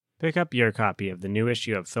Pick up your copy of the new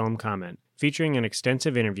issue of Film Comment, featuring an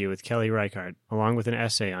extensive interview with Kelly Reichardt, along with an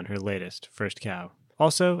essay on her latest, First Cow.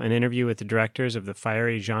 Also, an interview with the directors of the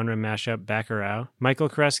fiery genre mashup Bacurau, Michael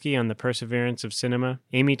Kresge on the perseverance of cinema,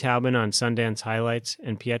 Amy Taubin on Sundance highlights,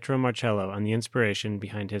 and Pietro Marcello on the inspiration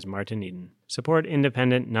behind his Martin Eden. Support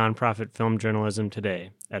independent, nonprofit film journalism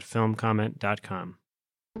today at filmcomment.com.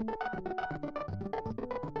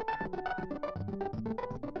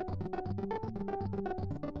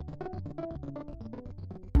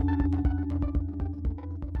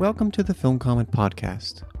 Welcome to the Film Comment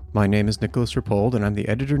Podcast. My name is Nicholas Rapold, and I'm the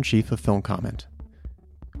Editor-in-Chief of Film Comment.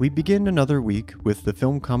 We begin another week with the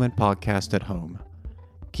Film Comment Podcast at home,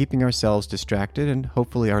 keeping ourselves distracted and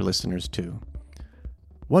hopefully our listeners too.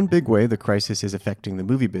 One big way the crisis is affecting the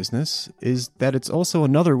movie business is that it's also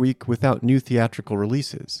another week without new theatrical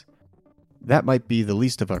releases. That might be the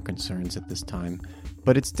least of our concerns at this time,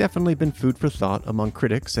 but it's definitely been food for thought among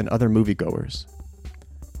critics and other moviegoers.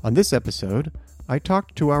 On this episode, I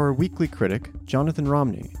talked to our weekly critic, Jonathan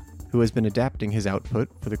Romney, who has been adapting his output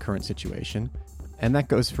for the current situation, and that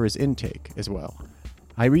goes for his intake as well.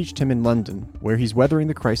 I reached him in London, where he's weathering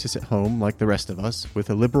the crisis at home like the rest of us, with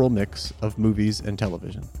a liberal mix of movies and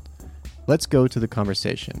television. Let's go to the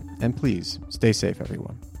conversation, and please, stay safe,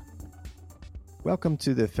 everyone. Welcome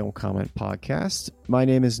to the Film Comment Podcast. My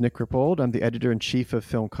name is Nick Rapold. I'm the Editor-in-Chief of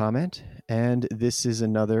Film Comment, and this is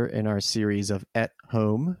another in our series of At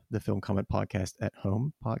Home, the Film Comment Podcast at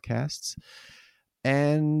Home podcasts.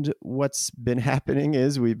 And what's been happening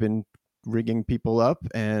is we've been rigging people up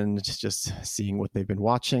and just seeing what they've been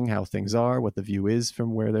watching, how things are, what the view is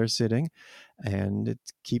from where they're sitting. And it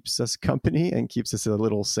keeps us company and keeps us a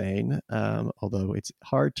little sane, although it's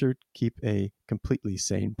hard to keep a completely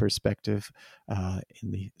sane perspective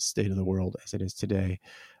in the state of the world as it is today.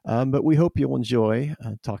 But we hope you'll enjoy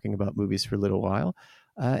talking about movies for a little while.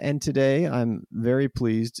 And today I'm very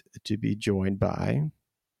pleased to be joined by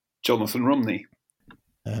Jonathan Romney.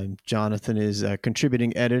 Jonathan is a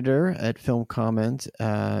contributing editor at Film Comment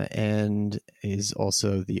and is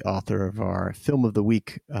also the author of our Film of the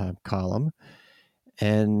Week column.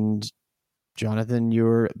 And Jonathan,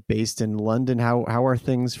 you're based in London. How are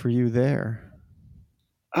things for you there?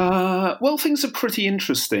 Well, things are pretty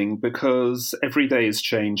interesting because every day is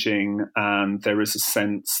changing and there is a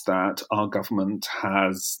sense that our government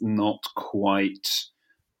has not quite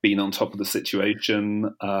been on top of the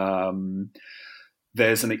situation.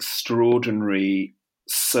 There's an extraordinary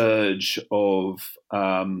surge of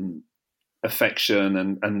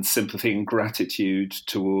affection and sympathy and gratitude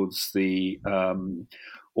towards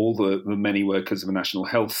all the many workers of the National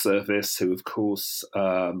Health Service who, of course,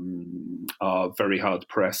 are very hard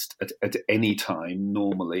pressed at any time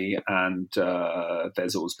normally. And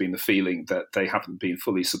there's always been the feeling that they haven't been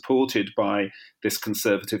fully supported by this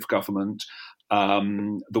Conservative government.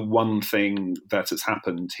 The one thing that has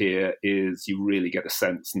happened here is you really get a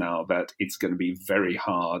sense now that it's going to be very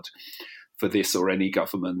hard for this or any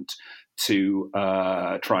government to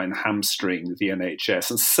try and hamstring the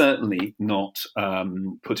NHS, and certainly not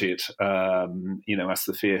put it, as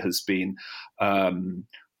the fear has been, on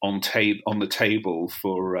the table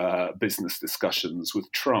for business discussions with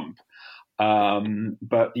Trump.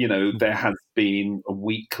 But there has been a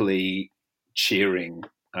weekly cheering.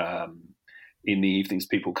 In the evenings,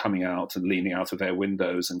 people coming out and leaning out of their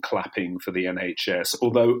windows and clapping for the NHS.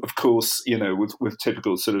 Although, of course, with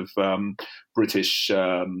typical sort of British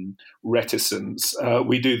reticence,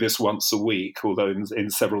 we do this once a week, although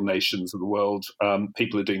in several nations of the world,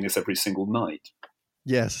 people are doing this every single night.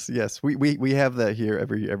 Yes. We have that here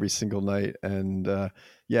every single night. And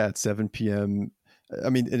at 7 p.m.,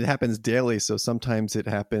 I mean, it happens daily. So sometimes it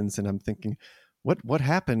happens and I'm thinking, what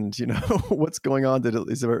happened? What's going on?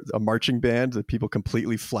 Is there a marching band that people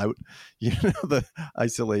completely flout, the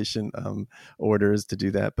isolation orders to do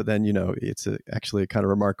that? But then, it's actually a kind of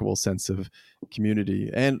remarkable sense of community.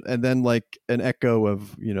 And then like an echo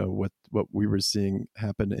of, what we were seeing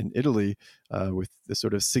happen in Italy with the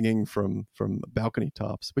sort of singing from balcony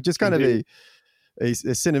tops, which is kind of a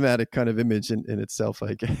cinematic kind of image in itself,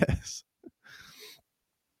 I guess.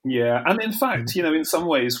 Yeah, and in fact, in some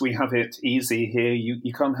ways we have it easy here.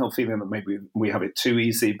 You can't help feeling that maybe we have it too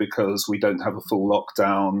easy because we don't have a full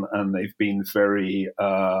lockdown and they've been very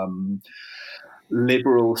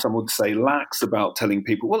liberal, some would say lax, about telling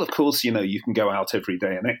people, well, of course, you can go out every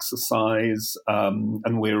day and exercise.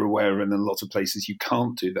 And we're aware in a lot of places you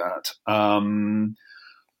can't do that.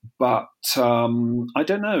 But I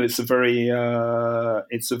don't know. It's a very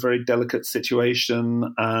delicate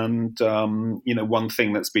situation, and one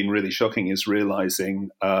thing that's been really shocking is realizing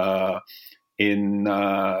in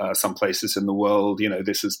some places in the world,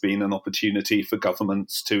 this has been an opportunity for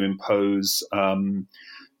governments to impose,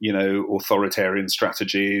 authoritarian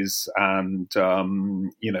strategies, and a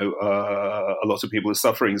lot of people are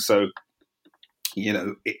suffering. So,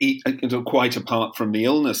 quite apart from the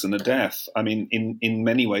illness and the death, I mean, in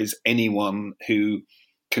many ways, anyone who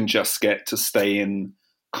can just get to stay in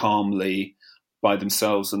calmly by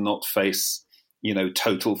themselves and not face,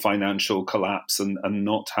 total financial collapse, and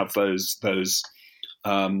not have those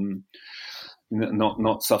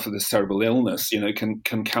not suffer this terrible illness, can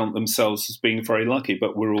count themselves as being very lucky.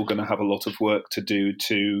 But we're all going to have a lot of work to do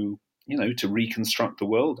to reconstruct the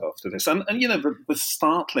world after this. And the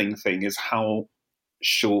startling thing is how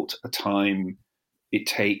short a time it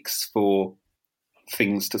takes for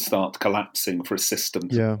things to start collapsing, for a system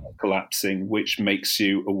to start collapsing, which makes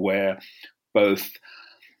you aware both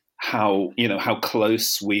how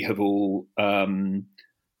close we have all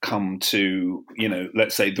come to,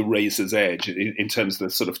 let's say, the razor's edge in terms of the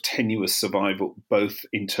sort of tenuous survival, both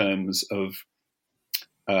in terms of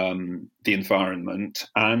the environment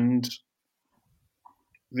and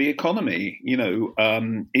the economy.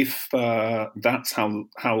 If that's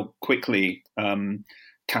how quickly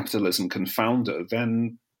capitalism can founder,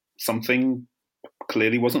 then something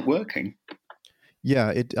clearly wasn't working.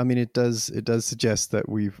 Yeah, it does suggest that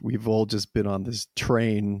we've all just been on this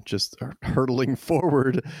train, just hurtling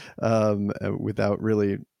forward, without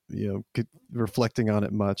really reflecting on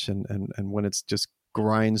it much, and when it's just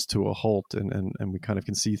grinds to a halt, and we kind of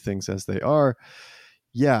can see things as they are.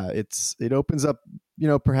 Yeah, it opens up,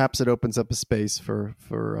 perhaps it opens up a space for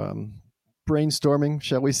brainstorming,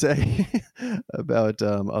 shall we say, about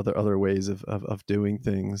other ways of doing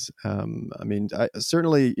things. I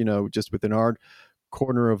certainly, just within our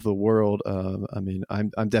corner of the world,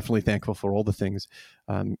 I'm definitely thankful for all the things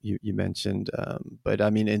you mentioned, but I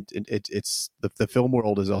mean, it's the film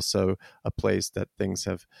world is also a place that things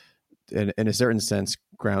have, in a certain sense,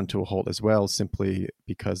 ground to a halt as well, simply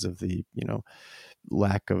because of the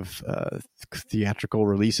lack of theatrical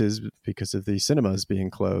releases, because of the cinemas being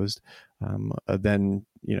closed. Then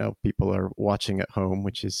people are watching at home,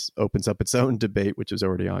 which opens up its own debate, which is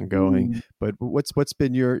already ongoing. But what's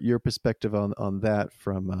been your perspective on that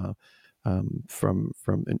from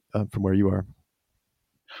where you are?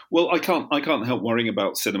 Well, I can't help worrying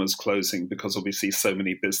about cinemas closing, because obviously so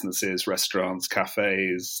many businesses, restaurants,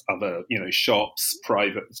 cafes, other shops,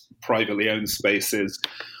 privately owned spaces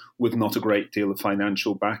with not a great deal of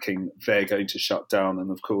financial backing, they're going to shut down.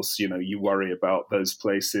 And of course, you worry about those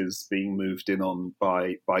places being moved in on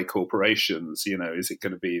by corporations. Is it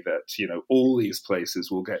going to be that all these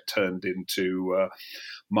places will get turned into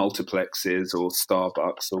multiplexes or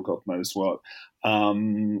Starbucks or God knows what?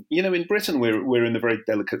 In Britain, we're in a very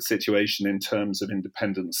delicate situation in terms of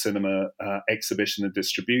independent cinema exhibition and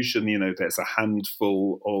distribution. There's a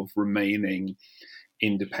handful of remaining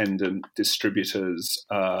independent distributors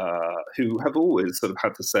who have always sort of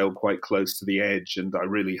had to sail quite close to the edge, and I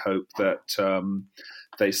really hope that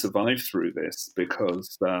they survive through this,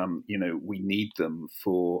 because we need them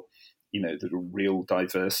for the real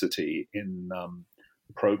diversity in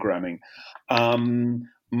programming.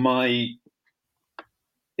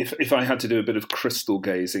 If I had to do a bit of crystal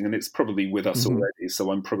gazing, and it's probably with us already,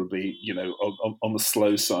 so I'm probably on the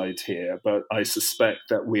slow side here, but I suspect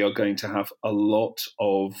that we are going to have a lot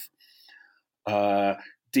of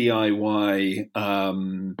DIY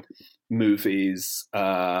movies,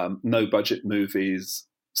 no budget movies,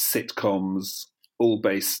 sitcoms, all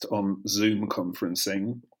based on Zoom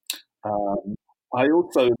conferencing. I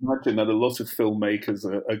also imagine that a lot of filmmakers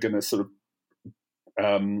are going to sort of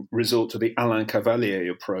resort to the Alain Cavalier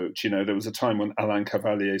approach. There was a time when Alain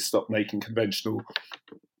Cavalier stopped making conventional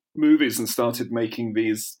movies and started making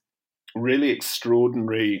these really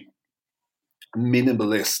extraordinary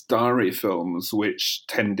minimalist diary films, which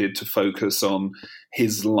tended to focus on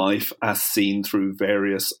his life as seen through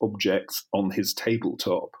various objects on his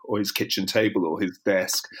tabletop or his kitchen table or his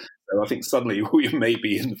desk. So I think suddenly we may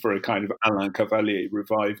be in for a kind of Alain Cavalier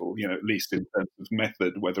revival, at least in terms of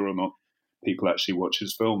method, whether or not people actually watch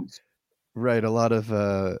his films. Right, a lot of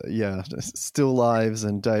still lives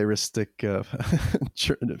and diaristic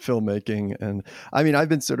filmmaking, and I mean, I've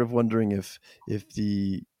been sort of wondering if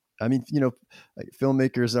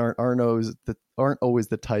filmmakers aren't always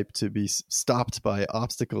the type to be stopped by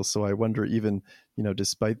obstacles. So I wonder, even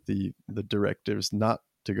despite the directors not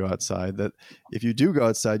to go outside, that if you do go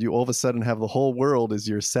outside, you all of a sudden have the whole world as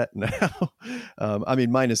your set now. I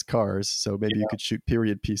mean, minus cars, so maybe you could shoot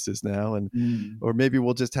period pieces now, and or maybe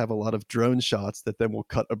we'll just have a lot of drone shots that then will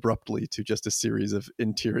cut abruptly to just a series of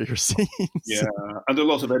interior scenes. Yeah, and a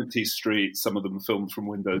lot of empty streets, some of them filmed from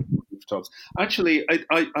windows and rooftops. Actually,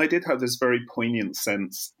 I did have this very poignant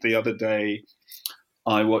sense the other day.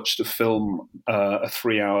 I watched a film, a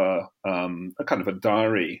 3-hour, a kind of a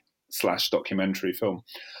diary / documentary film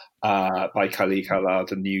by Khalid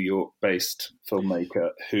Khalad, a New York-based filmmaker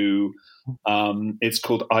who it's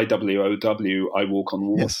called IWOW, I Walk on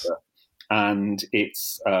Water. Yes. And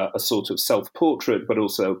it's a sort of self-portrait, but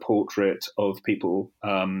also a portrait of people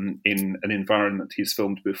in an environment he's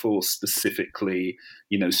filmed before, specifically,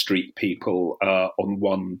 street people on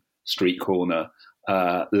one street corner,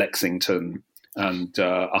 Lexington and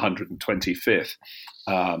 125th.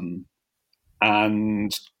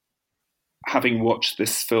 And having watched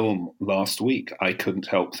this film last week, I couldn't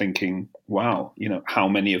help thinking, wow, how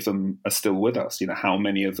many of them are still with us? How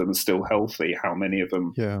many of them are still healthy? How many of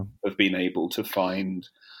them have been able to find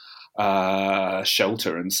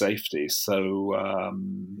shelter and safety? So,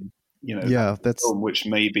 that's a film which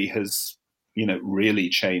maybe has, really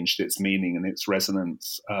changed its meaning and its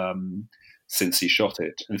resonance since he shot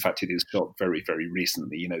it. In fact, it is shot very, very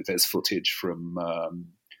recently. There's footage from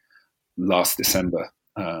last December.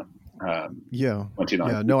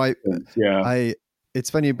 29. It's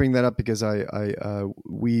funny you bring that up because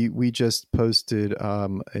we just posted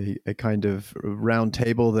a kind of round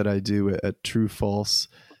table that I do at True False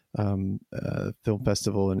Film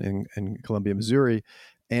Festival in Columbia, Missouri,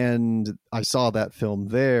 and I saw that film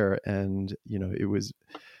there, and it was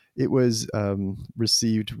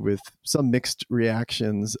received with some mixed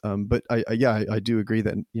reactions, but I do agree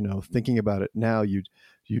that thinking about it now, you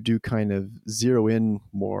do kind of zero in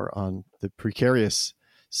more on the precarious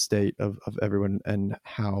state of everyone and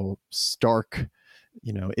how stark,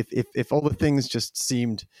 if all the things just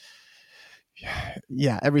seemed,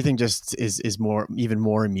 everything just is even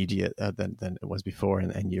more immediate than it was before,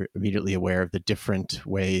 and you're immediately aware of the different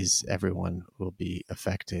ways everyone will be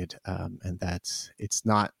affected, and it's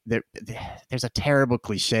not there. There's a terrible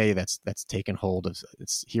cliche that's taken hold of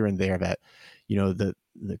it's here and there that the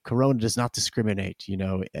corona does not discriminate.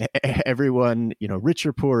 Everyone, rich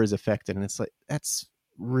or poor, is affected, and it's like that's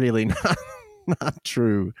really not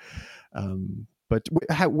true. But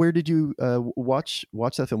where did you watch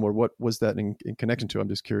that film, or what was that in connection to? I'm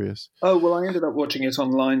just curious. Oh, well, I ended up watching it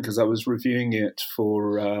online because I was reviewing it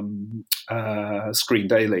for Screen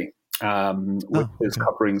Daily, which is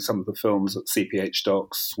covering some of the films at CPH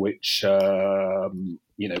Docs, which put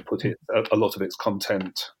a lot of its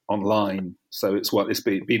content online. So it's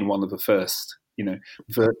been one of the first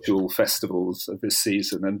virtual festivals of this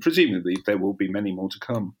season, and presumably there will be many more to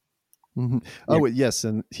come. Mm-hmm. Oh, yes.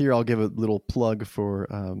 And here I'll give a little plug for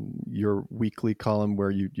your weekly column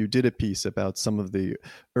where you did a piece about some of the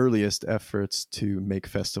earliest efforts to make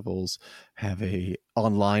festivals have a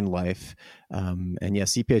online life. And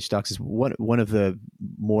CPH Docs is one of the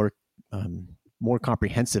more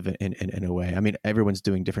comprehensive in a way. I mean, everyone's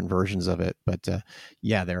doing different versions of it, but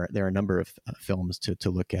there are a number of films to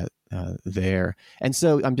look at there. And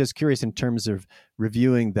so I'm just curious, in terms of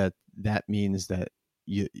reviewing that means that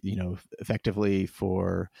effectively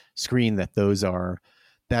for Screen, that's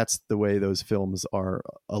the way those films are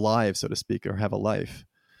alive, so to speak, or have a life.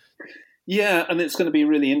 Yeah, and it's going to be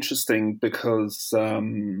really interesting because a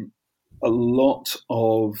lot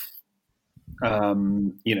of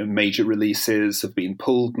major releases have been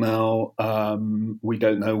pulled now. We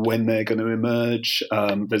don't know when they're going to emerge.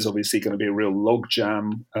 There's obviously going to be a real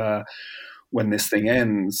logjam when this thing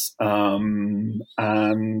ends, the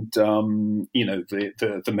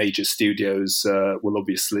major studios will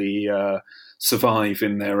obviously survive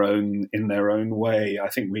in their own way. I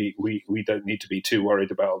think we don't need to be too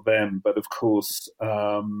worried about them, but of course,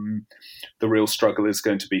 the real struggle is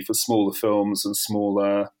going to be for smaller films and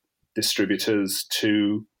smaller distributors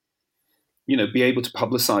to be able to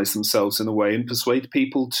publicize themselves in a way and persuade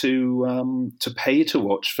people to pay to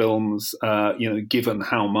watch films, given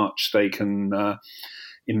how much they can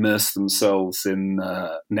immerse themselves in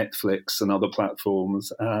Netflix and other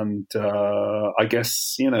platforms. And I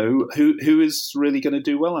guess, who is really going to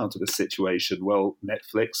do well out of this situation? Well,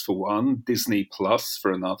 Netflix for one, Disney Plus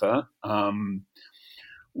for another,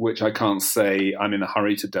 which I can't say I'm in a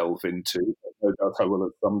hurry to delve into. No doubt I will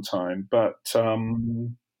at some time. But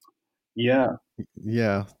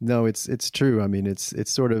Yeah, no, it's true. I mean, it's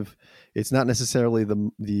sort of, it's not necessarily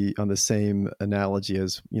the on the same analogy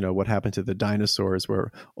as, what happened to the dinosaurs,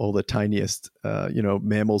 where all the tiniest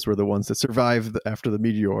mammals were the ones that survived after the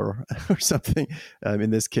meteor or something.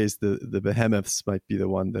 In this case, the behemoths might be the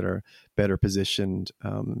one that are better positioned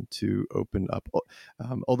to open up,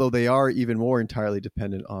 although they are even more entirely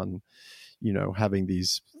dependent on having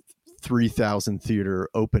these 3,000 theater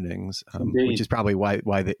openings, which is probably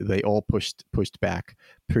why they all pushed back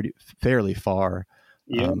fairly far.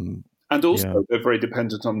 Yeah. And also, yeah. they're very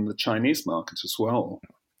dependent on the Chinese market as well.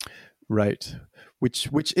 Right. Which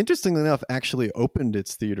interestingly enough actually opened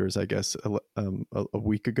its theaters, I guess, a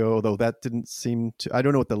week ago, although that didn't seem to, I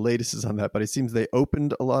don't know what the latest is on that, but it seems they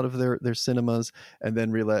opened a lot of their cinemas, and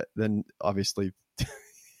then obviously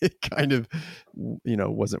it kind of,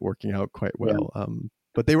 wasn't working out quite well. Yeah.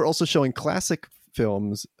 But they were also showing classic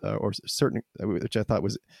films, or certain, which I thought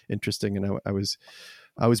was interesting. And I was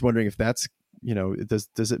wondering if that's,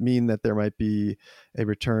 does it mean that there might be a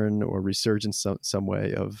return or resurgence some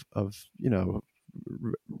way of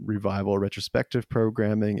revival, retrospective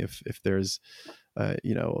programming, if there's a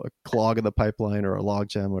clog in the pipeline or a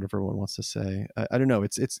logjam, whatever one wants to say. I don't know.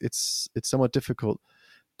 It's somewhat difficult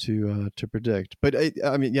to predict, but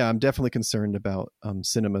I mean, yeah, I'm definitely concerned about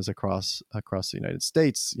cinemas across the United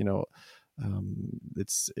States.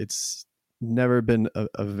 It's never been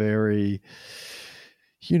a very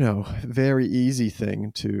very easy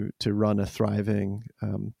thing to run a thriving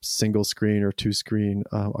single screen or two screen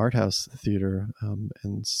art house theater,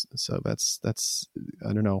 and so that's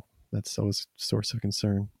I don't know. That's always a source of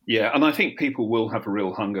concern. Yeah, and I think people will have a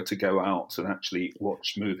real hunger to go out and actually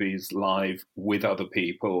watch movies live with other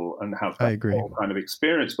people and have that whole kind of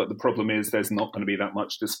experience. But the problem is there's not going to be that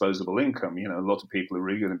much disposable income. A lot of people are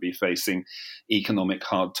really going to be facing economic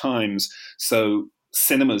hard times. So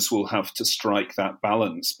cinemas will have to strike that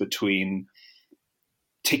balance between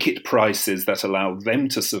ticket prices that allow them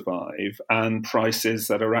to survive and prices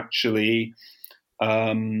that are actually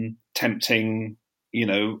tempting.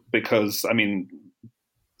 Because I mean,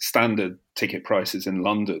 standard ticket prices in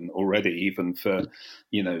London already, even for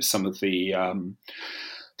some of the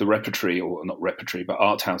repertory, or not repertory, but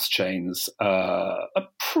art house chains, are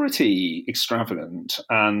pretty extravagant.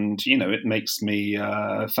 And it makes me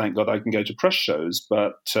thank God I can go to press shows.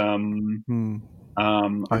 But I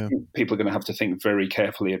think people are going to have to think very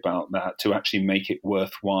carefully about that to actually make it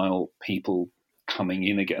worthwhile people coming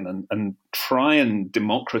in again, and try and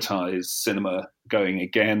democratize cinema going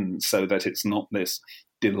again, so that it's not this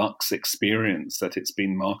deluxe experience that it's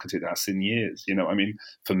been marketed as in years. I mean,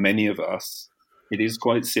 for many of us, it is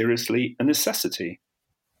quite seriously a necessity.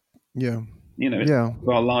 Yeah. It's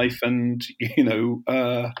our life, and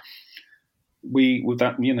we with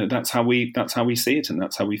that, that's how we see it, and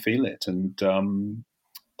that's how we feel it, and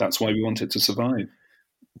that's why we want it to survive.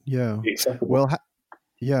 Yeah. Well,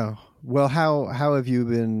 Well, how have you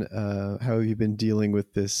been dealing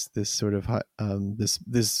with this sort of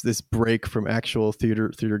this break from actual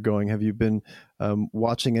theater going? Have you been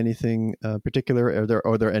watching anything particular?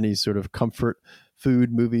 Are there any sort of comfort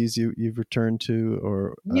food movies you've returned to?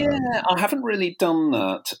 Or I haven't really done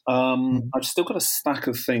that. I've still got a stack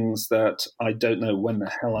of things that I don't know when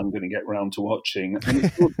the hell I'm going to get around to watching. And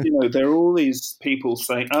of course, there are all these people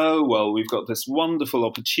saying, "Oh, well, we've got this wonderful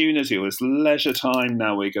opportunity or this leisure time.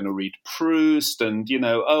 Now we're going to read Proust, and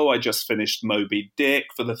oh, I just finished Moby Dick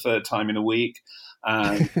for the third time in a week."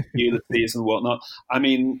 And Ulysses and whatnot. I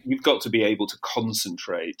mean, you've got to be able to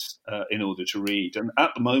concentrate in order to read. And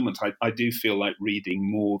at the moment, I do feel like reading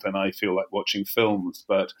more than I feel like watching films,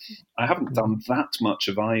 but I haven't done that much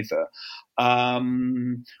of either.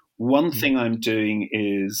 One thing I'm doing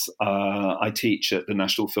is I teach at the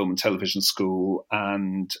National Film and Television School,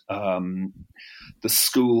 and the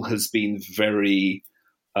school has been very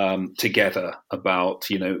together about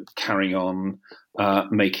carrying on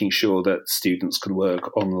making sure that students can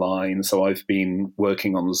work online. So I've been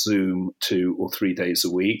working on Zoom 2 or 3 days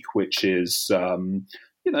a week, which is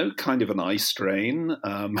kind of an eye strain.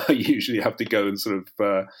 I usually have to go and sort of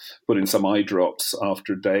put in some eye drops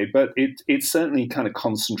after a day, but it certainly kind of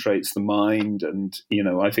concentrates the mind, and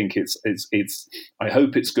I think it's I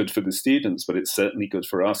hope it's good for the students, but it's certainly good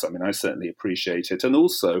for us. I mean, I certainly appreciate it. And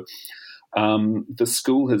also the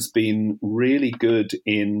school has been really good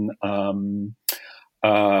in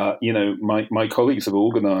my colleagues have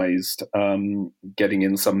organised getting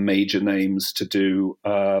in some major names to do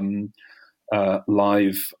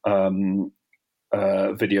live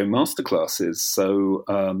video masterclasses. So,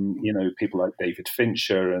 people like David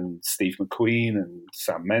Fincher and Steve McQueen and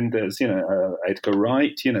Sam Mendes, Edgar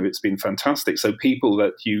Wright, it's been fantastic. So people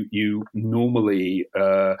that you normally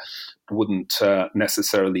wouldn't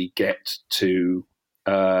necessarily get to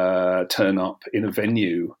turn up in a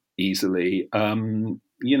venue easily,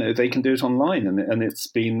 they can do it online, and it's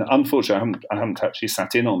been, unfortunately, I haven't actually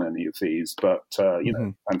sat in on any of these, but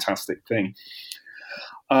fantastic thing.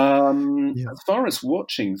 As far as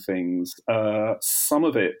watching things, some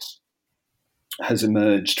of it has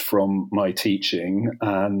emerged from my teaching,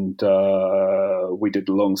 and we did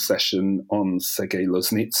a long session on Sergei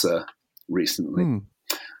Loznitsa recently.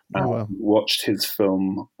 Wow. Watched his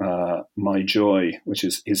film My Joy, which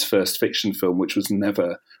is his first fiction film, which was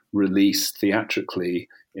never released theatrically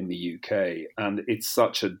in the UK. And it's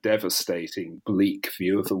such a devastating, bleak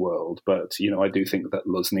view of the world. But, I do think that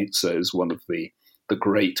Loznitsa is one of the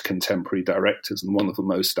great contemporary directors and one of the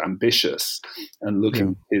most ambitious. And looking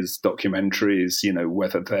at his documentaries,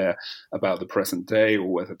 whether they're about the present day or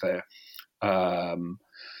whether they're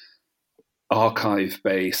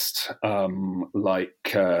archive-based,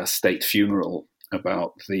 like State Funeral,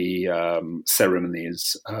 about the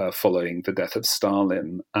ceremonies following the death of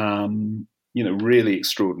Stalin. Really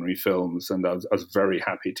extraordinary films, and I was very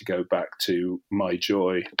happy to go back to My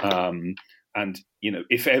Joy. And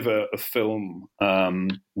if ever a film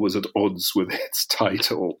was at odds with its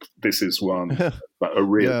title, this is one. But a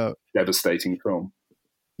real devastating film.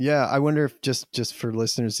 Yeah, I wonder if just for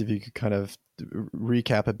listeners, if you could kind of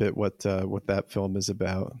recap a bit what that film is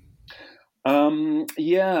about.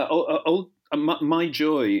 My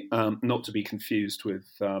Joy, not to be confused with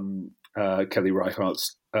Kelly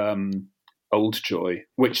Reichardt's Old Joy,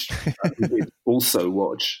 which we did also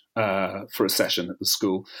watch for a session at the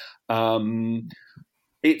school.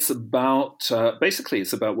 It's about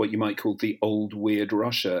it's about what you might call the old weird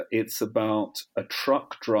Russia. It's about a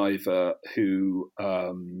truck driver who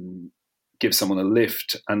gives someone a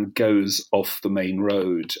lift and goes off the main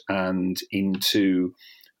road and into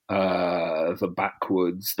the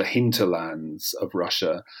backwoods, the hinterlands of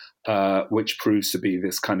Russia, which proves to be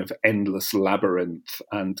this kind of endless labyrinth,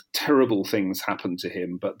 and terrible things happen to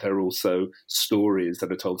him, but there are also stories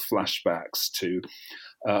that are told, flashbacks to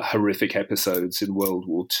horrific episodes in World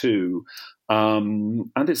War II.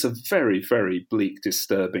 And it's a very, very bleak,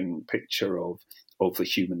 disturbing picture of the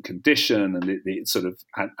human condition and it sort of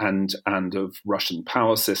and of Russian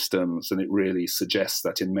power systems, and it really suggests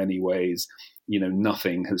that in many ways,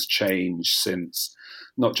 nothing has changed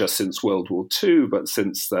not just since World War II, but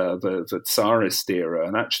since the Tsarist era.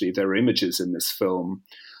 And actually, there are images in this film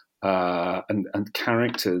and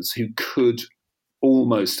characters who could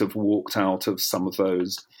almost have walked out of some of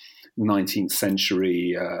those 19th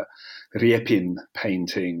century Repin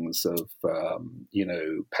paintings of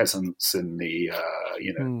peasants in the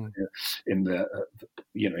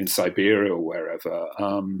in Siberia or wherever.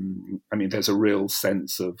 There's a real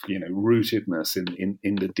sense of rootedness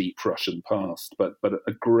in the deep Russian past, but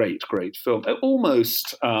a great film.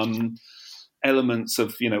 Almost elements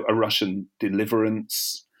of a Russian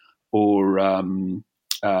Deliverance or a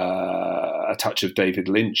touch of David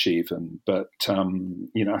Lynch even, but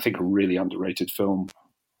I think a really underrated film.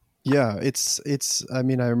 Yeah, it's. I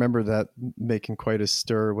remember that making quite a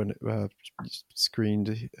stir when it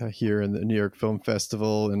screened here in the New York Film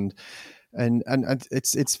Festival, and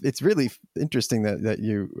it's really interesting that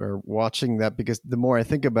you are watching that, because the more I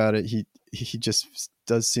think about it, he just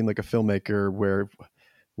does seem like a filmmaker where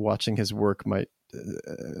watching his work might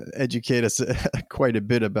educate us quite a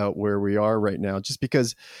bit about where we are right now, just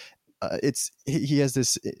because he has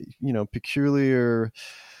this peculiar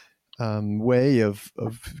way of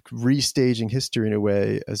restaging history in a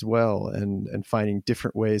way as well, and finding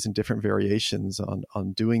different ways and different variations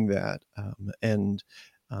on doing that.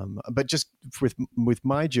 But just with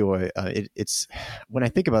My Joy, it's when I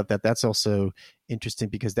think about that, that's also interesting,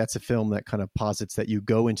 because that's a film that kind of posits that you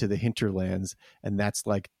go into the hinterlands, and that's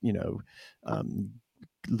like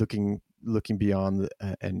looking beyond,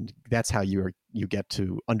 and that's how you get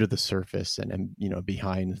to under the surface and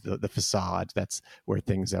behind the facade. That's where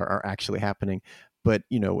things are actually happening. But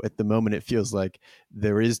at the moment, it feels like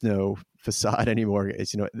there is no facade anymore.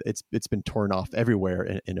 It's it's been torn off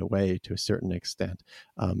everywhere in a way, to a certain extent.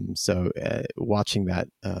 So watching that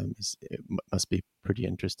must be pretty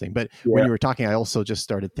interesting. But when you were talking, I also just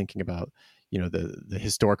started thinking about the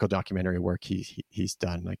historical documentary work he's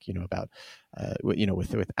done, like about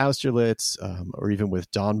with Austerlitz, or even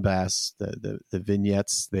with Donbass, the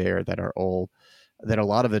vignettes there that a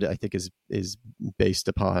lot of it I think is based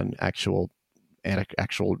upon actual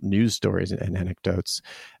actual news stories and anecdotes.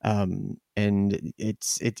 And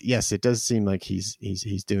yes, it does seem like he's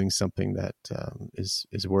doing something that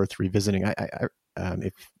is worth revisiting.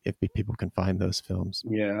 If people can find those films.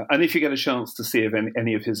 Yeah, and if you get a chance to see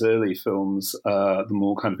any of his early films, the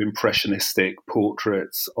more kind of impressionistic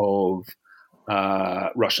portraits of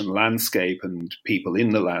Russian landscape and people in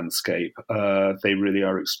the landscape, they really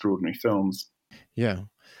are extraordinary films. Yeah.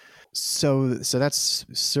 So that's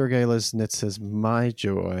Sergei Lesnitz's My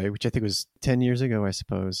Joy, which I think was 10 years ago, I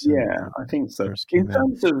suppose. Yeah, I think so. In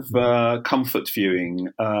terms of comfort viewing,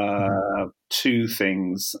 two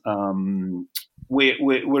things.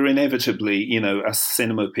 We're inevitably, as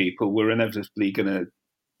cinema people, we're inevitably going to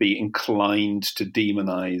be inclined to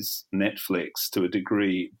demonize Netflix to a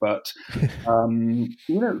degree, but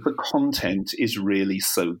the content is really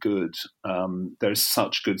so good. There's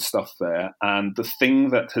such good stuff there, and the thing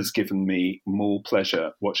that has given me more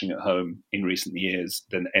pleasure watching at home in recent years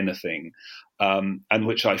than anything, and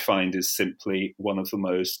which I find is simply one of the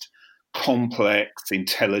most complex,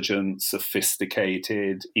 intelligent,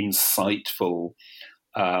 sophisticated, insightful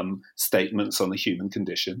statements on the human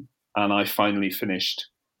condition. And I finally finished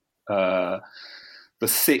the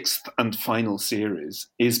sixth and final series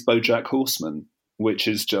is BoJack Horseman, which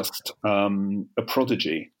is just a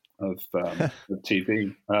prodigy of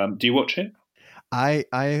TV. Do you watch it? I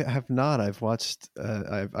have not. I've watched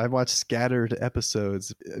scattered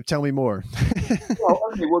episodes. Tell me more.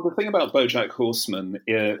 Well, the thing about BoJack Horseman,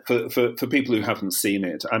 for people who haven't seen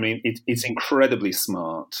it, I mean, it's incredibly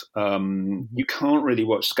smart. You can't really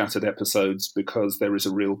watch scattered episodes because there is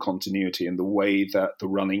a real continuity in the way that the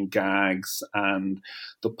running gags and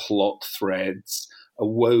the plot threads are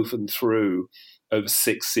woven through over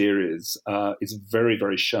 6 series. Is very,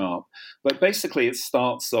 very sharp. But basically it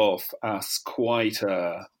starts off as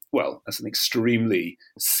as an extremely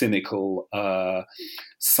cynical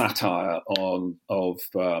satire of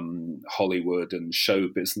Hollywood and show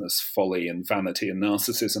business folly and vanity and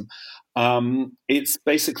narcissism. It's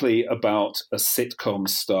basically about a sitcom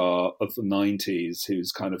star of the 90s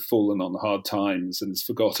who's kind of fallen on hard times and is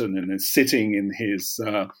forgotten and is sitting in his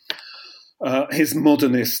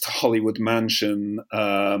modernist Hollywood mansion,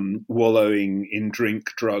 wallowing in drink,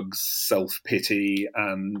 drugs, self-pity,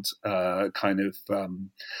 and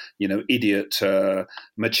idiot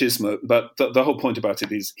machismo. But the whole point about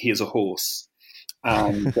it is he is a horse.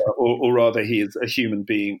 And, or rather, he is a human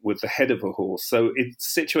being with the head of a horse. So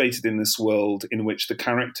it's situated in this world in which the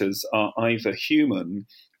characters are either human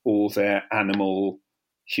or they're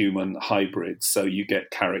animal-human hybrids. So you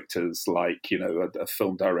get characters like, a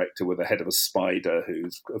film director with the head of a spider,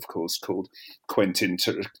 who's, of course, called Quentin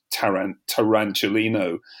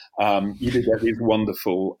Tarantulino. You do get these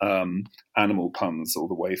wonderful animal puns all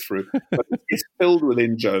the way through. But it's filled with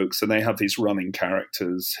in-jokes, and they have these running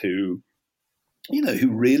characters who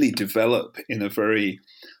really develop in a very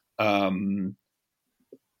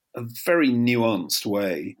nuanced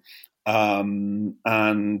way.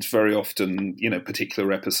 And very often,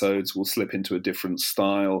 particular episodes will slip into a different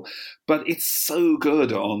style, but it's so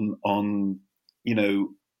good on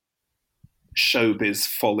showbiz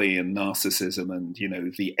folly and narcissism and,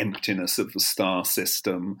 the emptiness of the star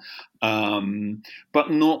system, but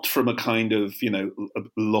not from a kind of,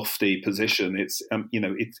 lofty position. It's,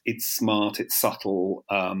 it's smart, it's subtle,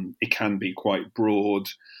 it can be quite broad,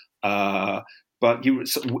 but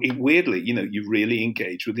weirdly, you really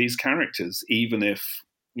engage with these characters, even if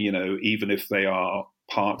they are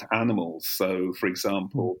part animals. So, for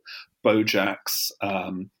example, BoJack's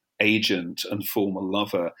agent and former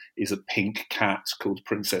lover is a pink cat called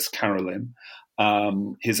Princess Carolyn.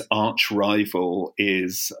 His arch rival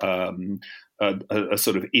is a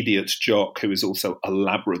sort of idiot jock who is also a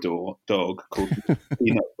Labrador dog called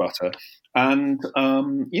Peanut Butter. And,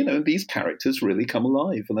 these characters really come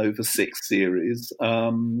alive. And over 6 series,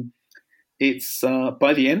 it's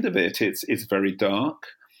by the end of it, it's very dark.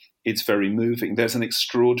 It's very moving. There's an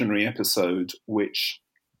extraordinary episode which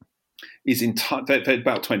is they're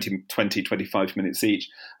about 20, 25 minutes each.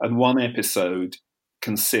 And one episode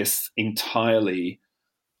consists entirely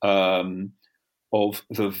of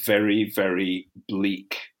the very, very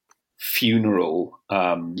bleak funeral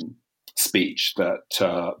speech that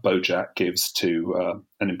BoJack gives to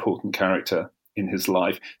an important character in his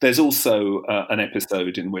life. There's also an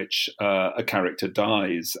episode in which a character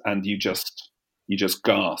dies, and you just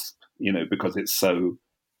gasp, because it's so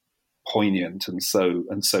poignant and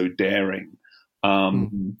so daring.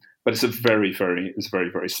 But it's a very, very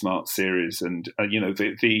smart series, and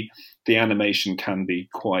the animation can be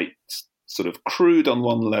quite sort of crude on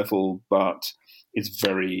one level, but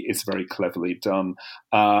very cleverly done.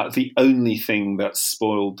 The only thing that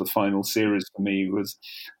spoiled the final series for me was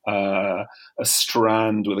a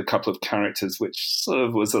strand with a couple of characters which sort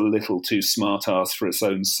of was a little too smart-ass for its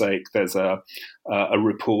own sake. There's a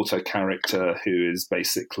reporter character who is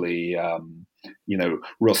basically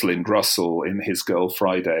Rosalind Russell in His Girl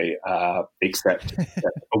Friday, except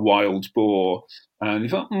a wild boar. And you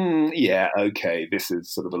thought, yeah, okay, this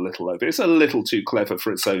is sort of a little over. It's a little too clever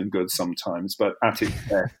for its own good sometimes, but at its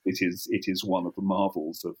best, it is one of the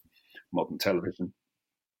marvels of modern television.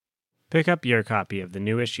 Pick up your copy of the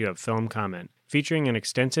new issue of Film Comment, featuring an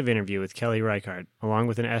extensive interview with Kelly Reichardt, along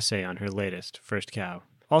with an essay on her latest, First Cow.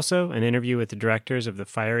 Also, an interview with the directors of the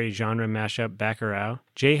fiery genre mashup Bacurau,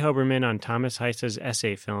 Jay Hoberman on Thomas Heisse's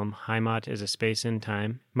essay film Heimat is a Space in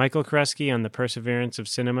Time, Michael Koreski on the perseverance of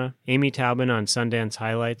cinema, Amy Taubin on Sundance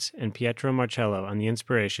highlights, and Pietro Marcello on the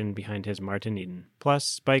inspiration behind his Martin Eden. Plus,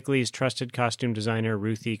 Spike Lee's trusted costume designer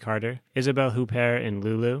Ruth E. Carter, Isabelle Huppert in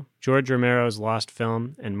Lulu, George Romero's Lost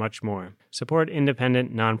Film, and much more. Support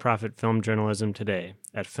independent, nonprofit film journalism today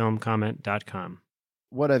at filmcomment.com.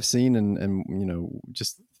 What I've seen and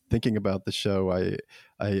just thinking about the show,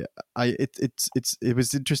 it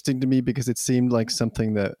was interesting to me because it seemed like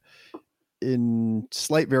something that, in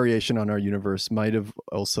slight variation on our universe, might have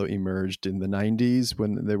also emerged in the 90s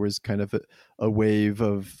when there was kind of a wave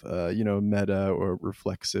of meta or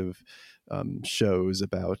reflexive shows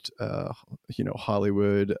about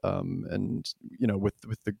Hollywood, and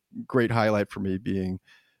with the great highlight for me being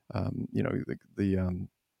the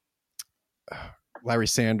Larry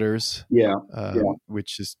Sanders,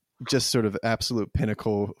 which is just sort of absolute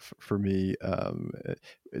pinnacle for me.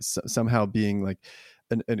 It's somehow being like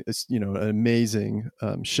an amazing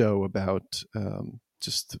show about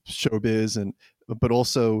just showbiz, but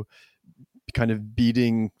also kind of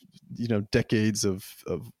beating decades of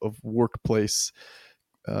workplace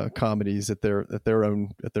comedies at their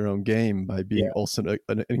own game by being also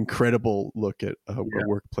an incredible look at a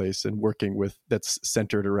workplace and working with that's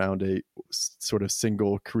centered around a sort of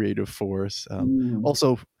single creative force.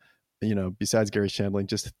 Also, besides Gary Shandling,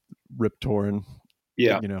 just Rip Torn.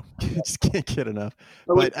 Just can't get enough.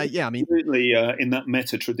 But absolutely in that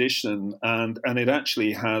meta tradition, and it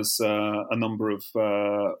actually has a number of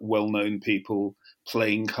well-known people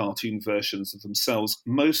playing cartoon versions of themselves.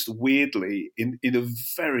 Most weirdly, in a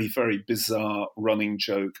very, very bizarre running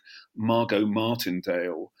joke, Margot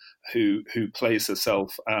Martindale, who plays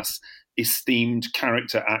herself as esteemed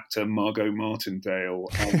character actor Margot Martindale.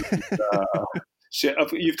 And,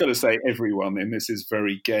 you've got to say everyone in this is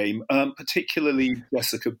very game, particularly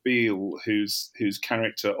Jessica Biel, whose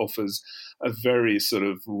character offers a very sort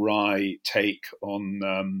of wry take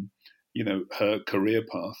on her career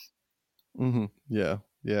path. Mm-hmm. Yeah.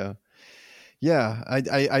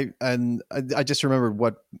 I just remembered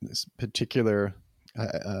what this particular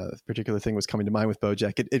thing was coming to mind with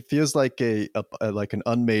BoJack. It feels like like an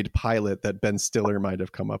unmade pilot that Ben Stiller might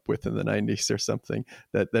have come up with in the 90s or something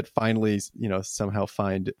that finally somehow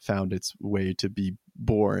found its way to be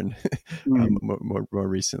born more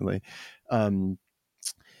recently.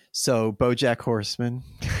 So BoJack Horseman,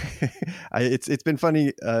 it's been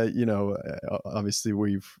funny. Obviously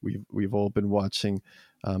we've all been watching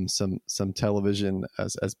some television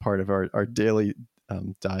as part of our daily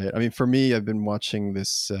diet. I mean, for me, I've been watching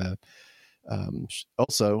this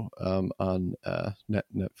also on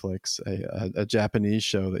Netflix, a Japanese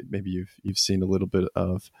show that maybe you've seen a little bit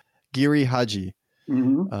of, Giri Haji,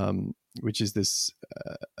 which is this.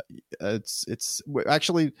 It's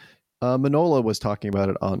actually. Manola was talking about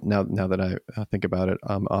it on now that I think about it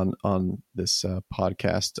on this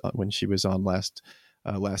podcast when she was on last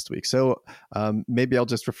week. So maybe I'll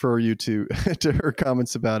just refer you to her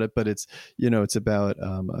comments about it. But it's about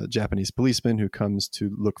a Japanese policeman who comes to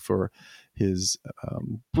look for his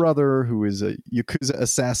brother, who is a Yakuza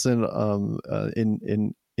assassin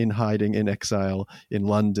in hiding, in exile in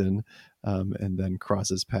London. And then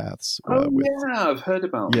crosses paths. I've heard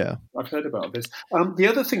about. Yeah, I've heard about this. The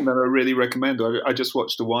other thing that I really recommend, I just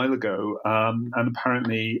watched a while ago, and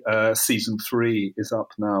apparently season 3 is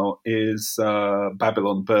up now, is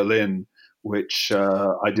Babylon Berlin, which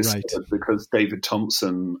I discovered because David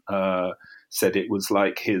Thompson said it was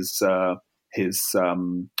like his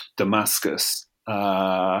Damascus.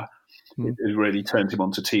 It really turned him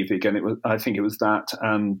onto TV again. I think it was that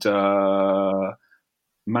and.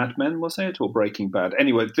 Mad Men, was it, or Breaking Bad?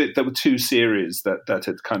 Anyway, there were 2 series that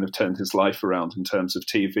had kind of turned his life around in terms of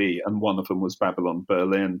TV, and one of them was Babylon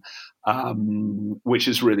Berlin, which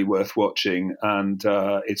is really worth watching, and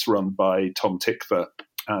it's run by Tom Tykwer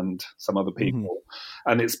and some other people,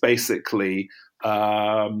 and it's basically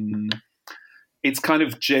it's kind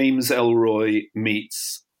of James Elroy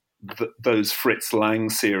meets those Fritz Lang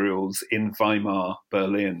serials in Weimar,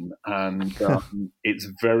 Berlin, and it's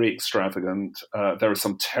very extravagant. There are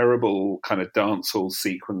some terrible kind of dancehall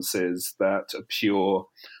sequences that are pure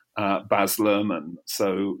Baz Luhrmann,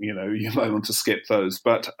 so you might want to skip those.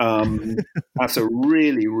 But that's a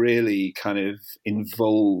really, really kind of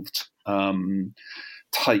involved,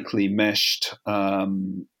 tightly meshed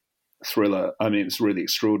thriller. I mean, it's really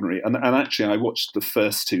extraordinary. And actually, I watched the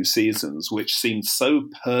first 2 seasons, which seemed so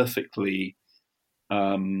perfectly,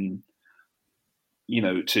 to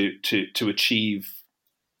achieve,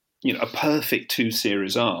 a perfect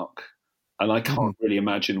 2-series arc. And I can't really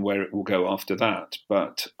imagine where it will go after that.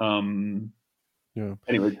 But anyway,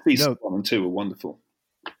 seasons 1 and 2 are wonderful.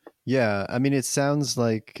 Yeah, I mean, it sounds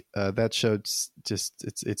like that show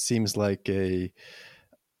it seems like a.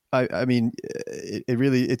 I mean, it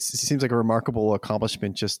really it seems like a remarkable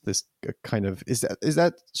accomplishment. Just this kind of is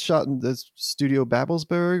that shot in the studio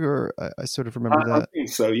Babelsberg, or I sort of remember that. I think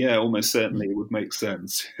so. Yeah, almost certainly it would make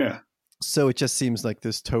sense. Yeah. So it just seems like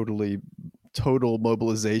this total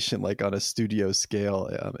mobilization, like on a studio scale,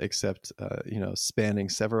 except spanning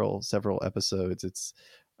several episodes. It's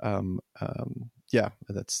that's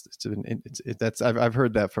I've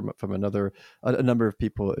heard that from a number of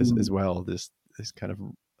people as well. This kind of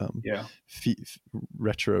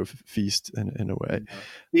retro feast in a way.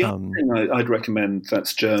 The other thing I'd recommend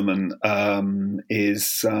that's German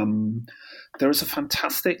is there is a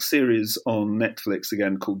fantastic series on Netflix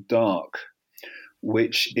again called Dark,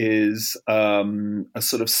 which is a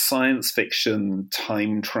sort of science fiction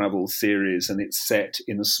time travel series, and it's set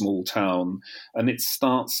in a small town, and it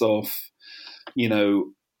starts off,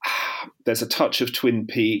 there's a touch of Twin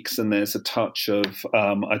Peaks, and there's a touch of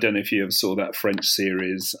I don't know if you ever saw that French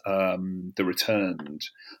series, The Returned,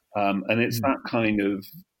 and it's that kind of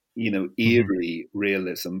eerie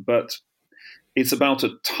realism, but it's about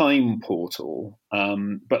a time portal.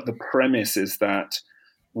 But the premise is that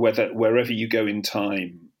wherever you go in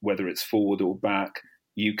time, whether it's forward or back,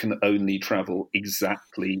 you can only travel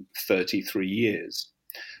exactly 33 years.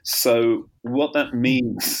 So what that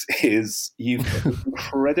means is you've got an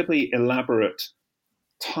incredibly elaborate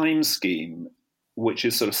time scheme, which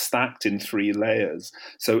is sort of stacked in 3 layers.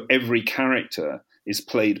 So every character is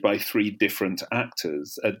played by 3 different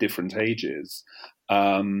actors at different ages.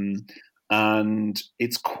 And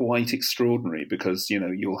it's quite extraordinary because,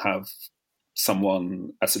 you'll have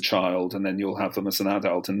someone as a child, and then you'll have them as an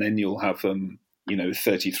adult, and then you'll have them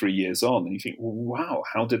 33 years on, and you think, well, wow,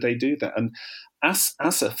 how did they do that? And as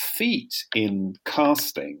a feat in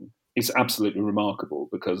casting, it's absolutely remarkable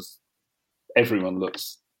because everyone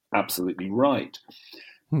looks absolutely right.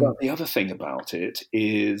 But the other thing about it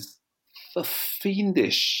is the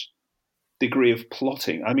fiendish degree of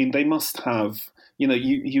plotting. I mean, they must have,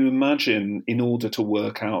 you imagine, in order to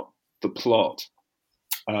work out the plot,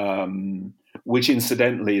 which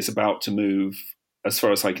incidentally is about to move, as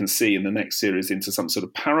far as I can see, in the next series into some sort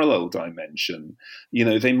of parallel dimension.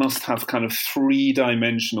 They must have kind of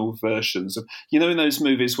 3-dimensional versions of, in those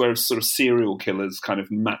movies where sort of serial killers kind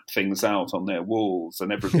of map things out on their walls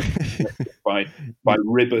and everything by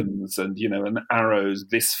ribbons and, and arrows.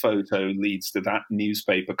 This photo leads to that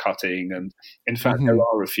newspaper cutting. And in fact, there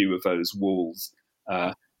are a few of those walls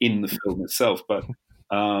in the film itself, but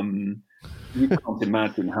you can't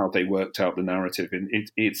imagine how they worked out the narrative. And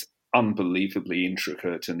it's unbelievably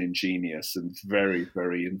intricate and ingenious and very,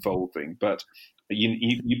 very involving. But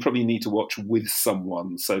you probably need to watch with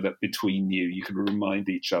someone so that between you can remind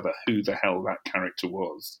each other who the hell that character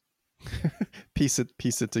was. piece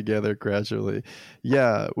it together gradually.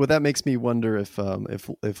 Yeah. Well, that makes me wonder if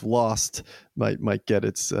Lost might get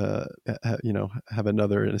its have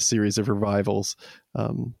another in a series of revivals,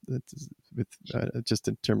 with just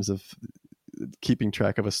in terms of keeping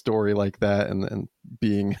track of a story like that and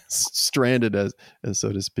being stranded as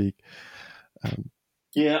so to speak.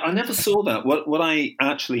 Yeah, I never saw that. What I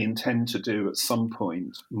actually intend to do at some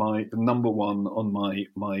point, the number one on my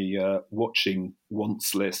watching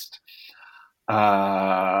wants list,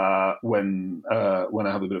 when I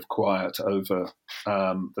have a bit of quiet over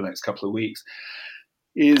the next couple of weeks,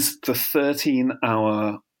 is the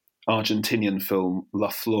 13-hour Argentinian film La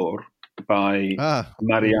Flor by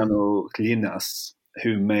Mariano Glinas,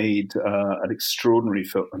 who made an extraordinary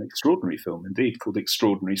film indeed, called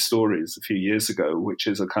Extraordinary Stories a few years ago, which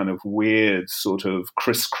is a kind of weird sort of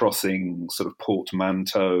crisscrossing sort of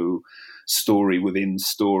portmanteau story within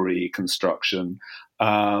story construction.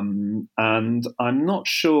 And I'm not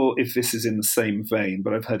sure if this is in the same vein,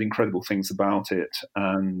 but I've heard incredible things about it.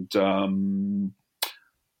 And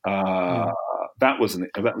that was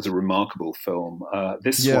a remarkable film.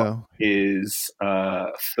 This one is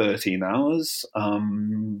 13 hours,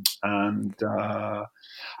 and I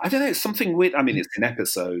don't know. It's something weird. I mean, it's in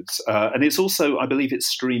episodes, and it's also, I believe, it's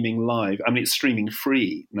streaming live. I mean, it's streaming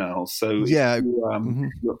free now. So if you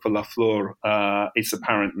look for La Fleur, it's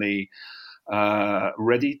apparently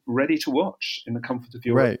ready to watch in the comfort of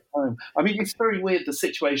your own home. I mean, it's very weird, the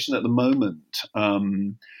situation at the moment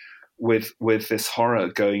with this horror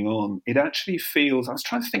going on. It actually feels, I was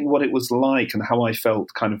trying to think what it was like and how I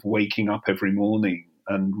felt kind of waking up every morning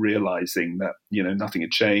and realizing that, nothing had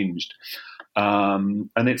changed. And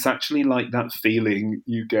it's actually like that feeling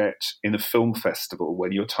you get in a film festival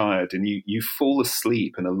when you're tired and you fall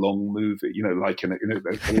asleep in a long movie, like in a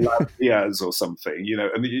Diaz or something,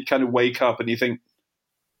 and you kind of wake up and you think,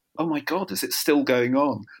 oh my God, is it still going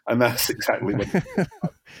on? And that's exactly what it is.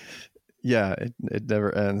 Yeah, it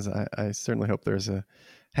never ends. I certainly hope there's a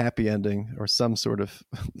happy ending or some sort of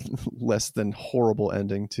less than horrible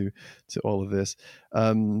ending to all of this.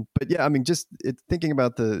 But yeah, I mean, just thinking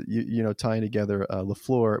about the, tying together La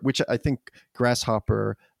Fleur, which I think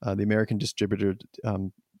Grasshopper, the American distributor,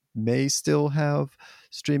 may still have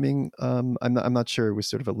streaming. I'm not sure. It was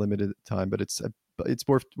sort of a limited time, but it's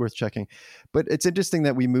worth checking. But it's interesting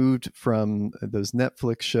that we moved from those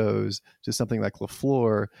Netflix shows to something like La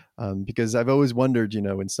Fleur, because I've always wondered,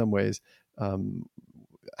 in some ways,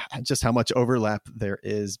 just how much overlap there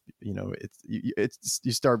is. You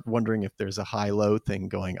start wondering if there's a high-low thing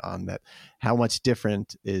going on, that how much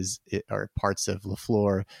different are parts of La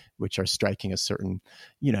Fleur which are striking a certain,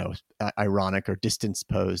 ironic or distance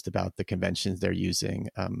posed about the conventions they're using,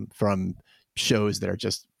 from shows that are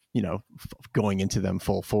just, going into them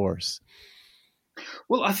full force.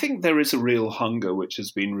 Well, I think there is a real hunger which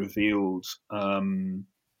has been revealed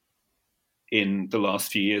in the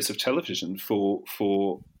last few years of television for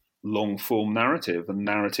long form narrative and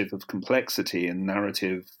narrative of complexity and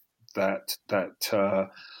narrative that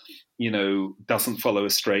doesn't follow a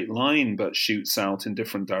straight line but shoots out in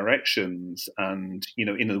different directions. And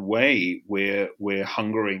in a way, we're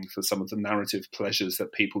hungering for some of the narrative pleasures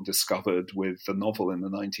that people discovered with the novel in the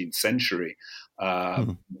 19th century,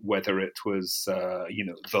 whether it was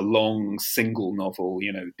the long single novel,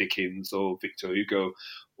 Dickens or Victor Hugo,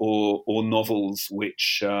 or novels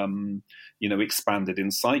which expanded in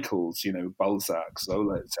cycles, Balzac,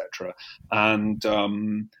 Zola, etc. And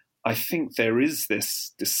I think there is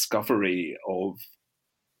this discovery of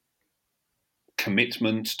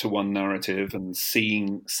commitment to one narrative and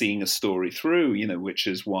seeing a story through, which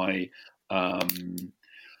is why Mad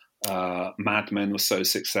Men was so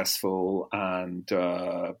successful, and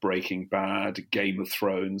Breaking Bad, Game of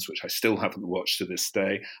Thrones, which I still haven't watched to this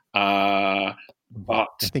day. But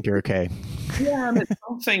I think you're okay. Yeah, and it's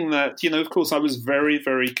something that, of course, I was very,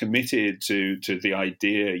 very committed to the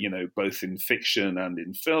idea, both in fiction and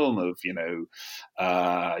in film of,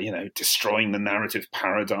 destroying the narrative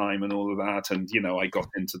paradigm and all of that. And, I got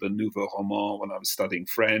into the Nouveau Roman when I was studying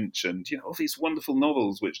French, and, all these wonderful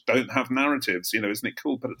novels which don't have narratives, isn't it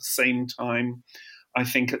cool? But at the same time, I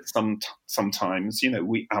think sometimes,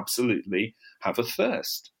 we absolutely have a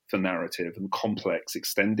thirst for narrative and complex,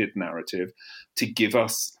 extended narrative to give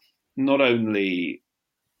us not only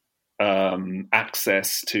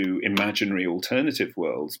access to imaginary alternative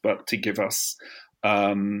worlds, but to give us,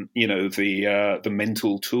 the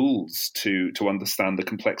mental tools to understand the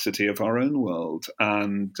complexity of our own world.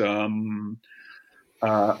 And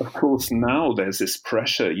of course, now there's this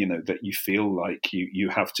pressure, that you feel like you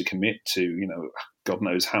have to commit to, God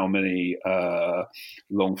knows how many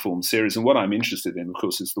long form series. And what I'm interested in, of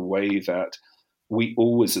course, is the way that we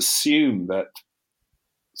always assume that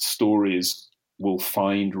stories will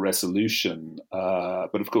find resolution.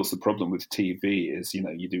 But of course, the problem with TV is,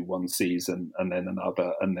 you do one season and then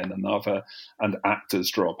another and then another, and actors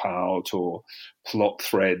drop out, or plot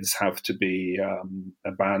threads have to be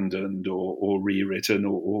abandoned or rewritten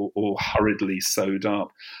or hurriedly sewed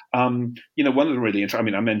up. One of the really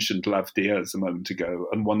interesting, I mentioned Lav Diaz a moment ago,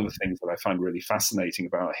 and one of the things that I find really fascinating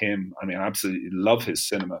about him, I absolutely love his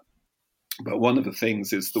cinema. But one of the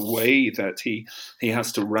things is the way that he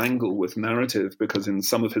has to wrangle with narrative, because in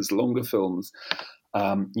some of his longer films,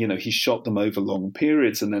 he shot them over long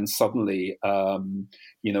periods, and then suddenly, an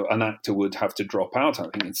actor would have to drop out. I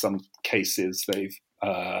think in some cases they've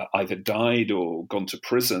either died or gone to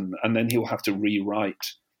prison, and then he'll have to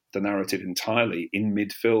rewrite the narrative entirely in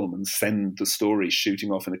mid-film and send the story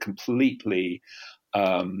shooting off in a completely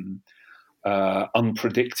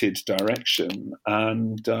unpredicted direction,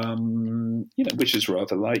 and which is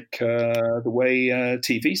rather like the way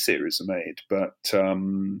TV series are made. But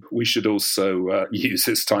we should also use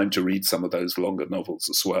this time to read some of those longer novels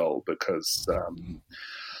as well, because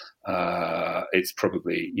it's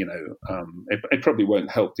probably it probably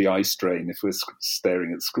won't help the eye strain if we're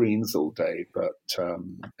staring at screens all day, but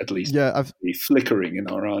at least be flickering in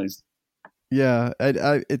our eyes. Yeah,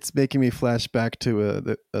 it's making me flash back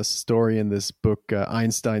to a story in this book,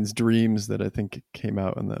 Einstein's Dreams, that I think came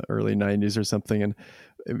out in the early 90s or something. And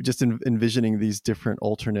just envisioning these different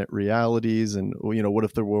alternate realities and, what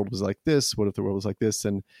if the world was like this? What if the world was like this?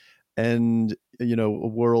 And a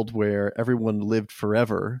world where everyone lived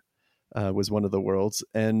forever was one of the worlds.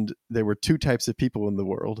 And there were two types of people in the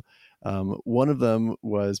world. One of them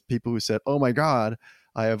was people who said, oh my God,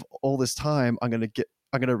 I have all this time. I'm going to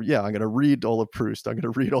read all of Proust. I'm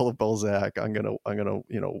going to read all of Balzac. I'm going to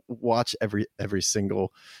watch every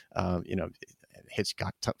single,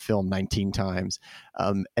 Hitchcock film 19 times.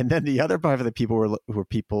 And then the other part of the people were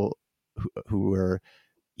people who were,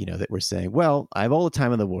 that were saying, well, I have all the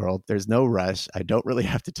time in the world. There's no rush. I don't really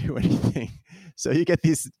have to do anything. So you get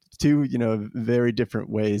these two, very different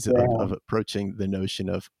ways of approaching the notion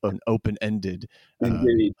of an open-ended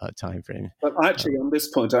time frame. But actually, on this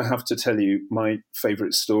point, I have to tell you my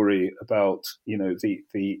favorite story about,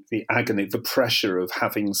 the agony, the pressure of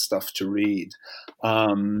having stuff to read.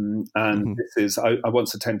 This is, I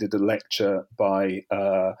once attended a lecture by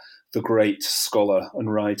the great scholar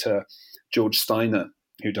and writer George Steiner,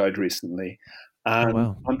 who died recently.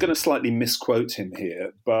 And I'm going to slightly misquote him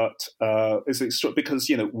here, but it's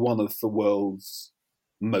because, one of the world's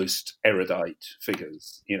most erudite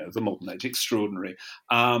figures, the modern age, extraordinary.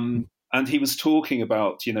 And he was talking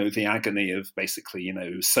about, the agony of basically,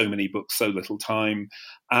 so many books, so little time.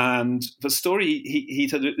 And the story he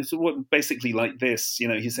said, it's basically like this,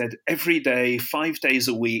 he said, every day, 5 days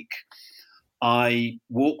a week, I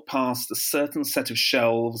walk past a certain set of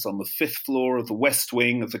shelves on the 5th floor of the West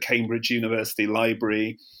Wing of the Cambridge University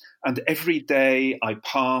Library, and every day I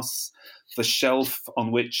pass the shelf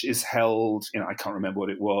on which is held, I can't remember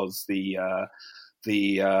what it was, the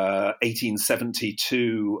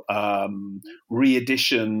 1872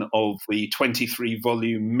 re-edition of the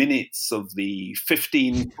 23-volume minutes of the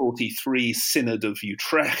 1543 Synod of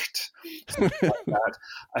Utrecht, something like that.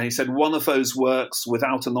 And he said, one of those works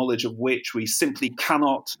without a knowledge of which we simply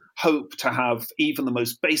cannot hope to have even the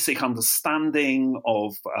most basic understanding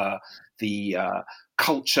of the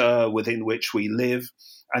culture within which we live.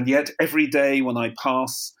 And yet every day when I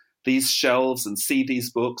pass these shelves and see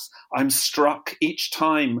these books, I'm struck each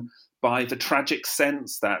time by the tragic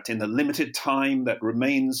sense that in the limited time that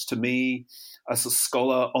remains to me as a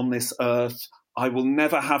scholar on this earth, I will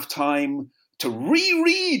never have time to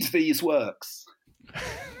reread these works.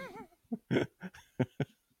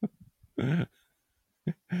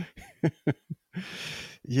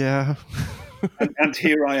 Yeah. and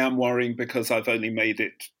here I am worrying because I've only made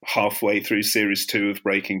it halfway through series 2 of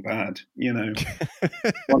Breaking Bad. One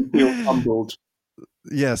feels humbled.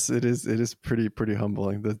 Yes, it is. It is pretty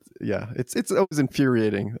humbling. It's always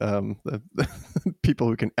infuriating. People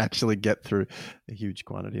who can actually get through a huge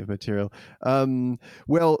quantity of material.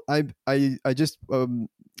 Well, I just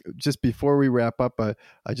before we wrap up, I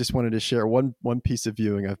just wanted to share one piece of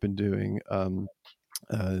viewing I've been doing.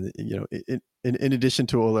 In addition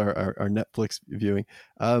to all our Netflix viewing,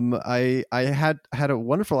 I had a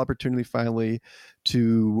wonderful opportunity finally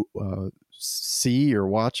to see or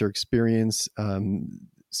watch or experience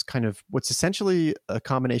kind of what's essentially a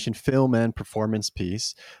combination film and performance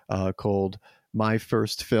piece called My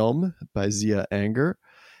First Film by Zia Anger.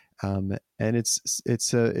 And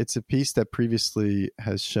it's a piece that previously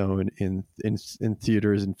has shown in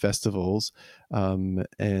theaters and festivals,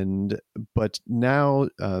 but now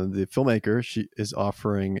the filmmaker, she is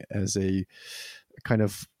offering as a kind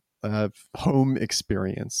of home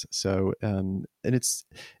experience. So and it's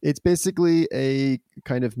basically a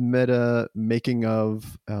kind of meta making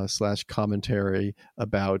of / commentary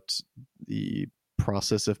about the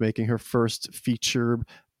process of making her first feature,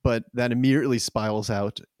 but that immediately spirals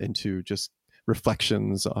out into just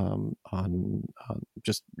reflections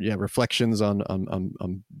reflections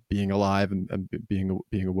on being alive and being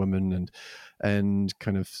a woman and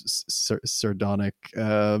kind of sardonic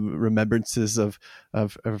remembrances of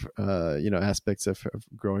aspects of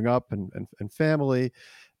growing up and family,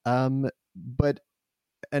 but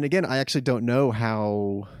again, I actually don't know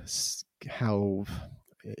how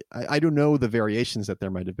I don't know the variations that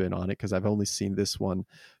there might have been on it because I've only seen this one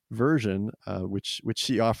version, which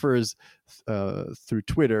she offers through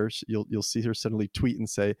Twitter. You'll see her suddenly tweet and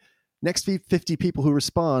say, next 50 people who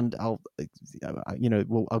respond, I'll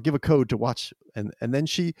give a code to watch. And then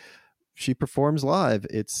she performs live.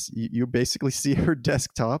 You basically see her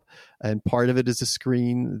desktop, and part of it is a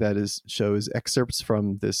screen that shows excerpts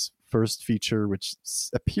from this first feature, which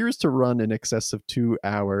appears to run in excess of 2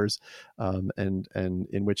 hours, and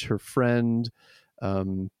in which her friend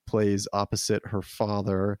plays opposite her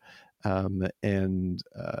father, and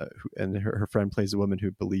her friend plays a woman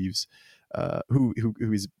who believes who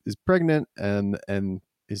is pregnant and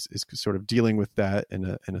is sort of dealing with that in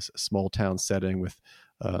a small town setting with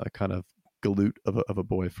a kind of galoot of a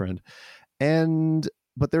boyfriend.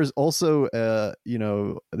 But there's also a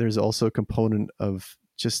component of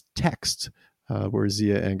just text, where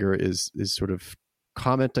Zia Anger is sort of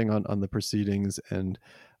commenting on the proceedings and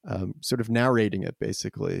sort of narrating it,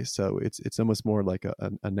 basically. So it's almost more like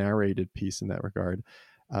a narrated piece in that regard.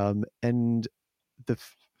 And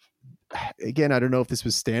again, I don't know if this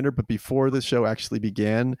was standard, but before the show actually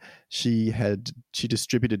began, she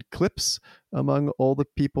distributed clips among all the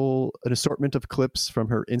people, an assortment of clips from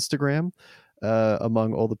her Instagram,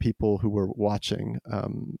 among all the people who were watching,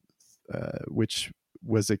 which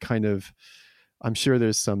was a kind of, I'm sure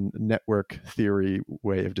there's some network theory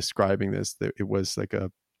way of describing this, that it was like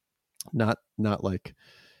not like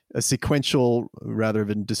a sequential rather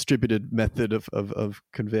than distributed method of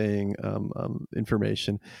conveying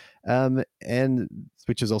information, and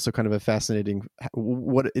which is also kind of a fascinating,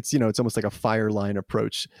 it's almost like a fire line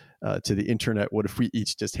approach to the internet. What if we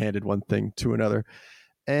each just handed one thing to another?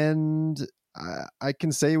 And I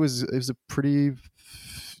can say it was a pretty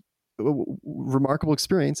remarkable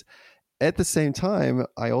experience. At the same time,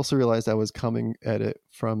 I also realized I was coming at it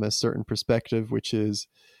from a certain perspective, which is,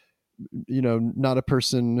 not a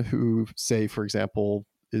person who, say, for example,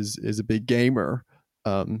 is a big gamer.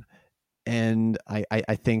 And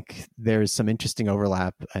I think there's some interesting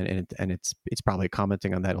overlap, and it's probably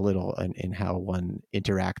commenting on that a little in how one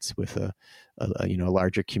interacts with a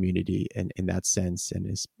larger community in that sense.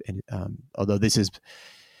 And although this is,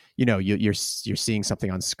 you're seeing something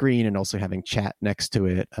on screen and also having chat next to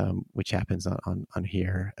it, which happens on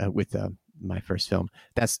here with my first film.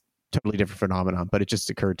 That's totally different phenomenon, but it just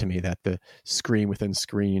occurred to me that the screen within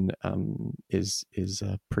screen is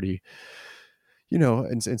pretty,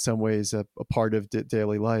 in some ways a part of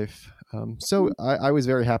daily life. So I was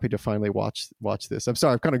very happy to finally watch this. I'm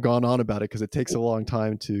sorry, I've kind of gone on about it because it takes a long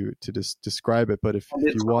time to describe it. But if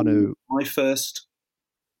you want to,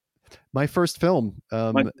 my first film,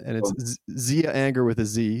 and it's Zia Anger with a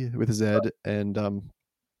Z, and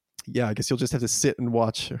I guess you'll just have to sit and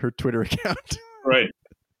watch her Twitter account. Right.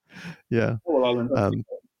 Yeah. Well,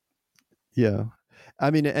 yeah.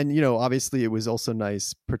 I mean, and obviously it was also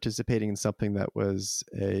nice participating in something that was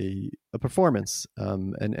a performance,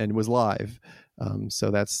 and was live.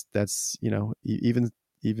 So that's even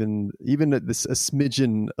this a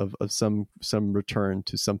smidgen of some return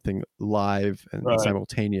to something live and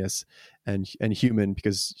simultaneous and human,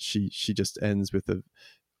 because she just ends with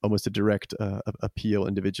almost a direct appeal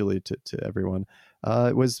individually to everyone.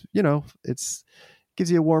 It was, it's gives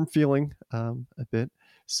you a warm feeling a bit.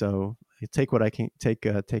 So I take what I can take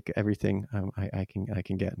everything I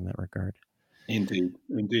can get in that regard. Indeed.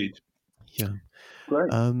 Yeah.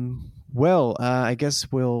 Great. Well, I guess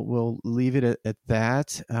we'll leave it at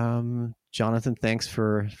that. Jonathan, thanks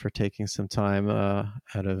for taking some time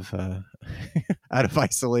out of out of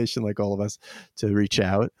isolation, like all of us, to reach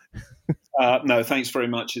out. No, thanks very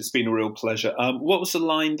much. It's been a real pleasure. What was the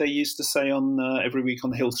line they used to say on every week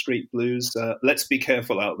on Hill Street Blues? Let's be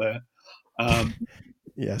careful out there.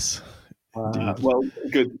 Yes. Well,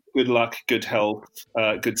 good luck, good health,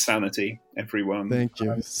 good sanity, everyone. Thank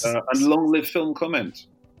you. And long live Film Comment.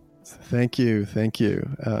 Thank you.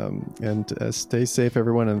 And stay safe,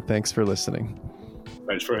 everyone, and thanks for listening.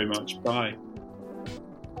 Thanks very much. Bye.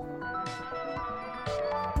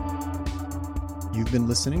 You've been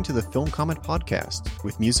listening to the Film Comment Podcast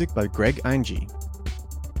with music by Greg Einge.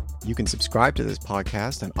 You can subscribe to this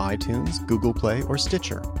podcast on iTunes, Google Play, or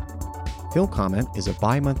Stitcher. Film Comment is a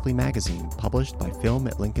bi-monthly magazine published by Film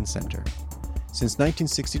at Lincoln Center. Since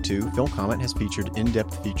 1962, Film Comment has featured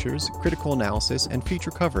in-depth features, critical analysis, and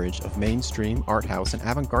feature coverage of mainstream, art house, and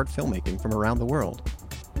avant-garde filmmaking from around the world.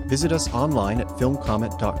 Visit us online at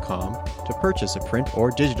filmcomment.com to purchase a print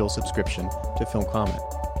or digital subscription to Film Comment.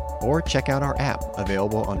 Or check out our app,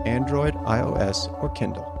 available on Android, iOS, or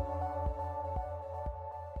Kindle.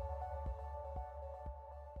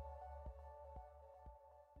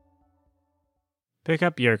 Pick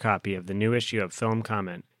up your copy of the new issue of Film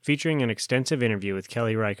Comment, featuring an extensive interview with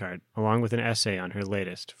Kelly Reichardt, along with an essay on her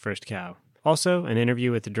latest, First Cow. Also, an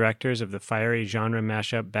interview with the directors of the fiery genre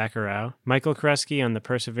mashup Bacurau, Michael Koreski on the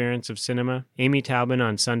perseverance of cinema, Amy Taubin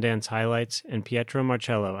on Sundance highlights, and Pietro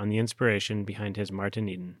Marcello on the inspiration behind his Martin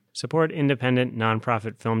Eden. Support independent,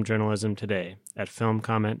 nonprofit film journalism today at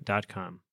filmcomment.com.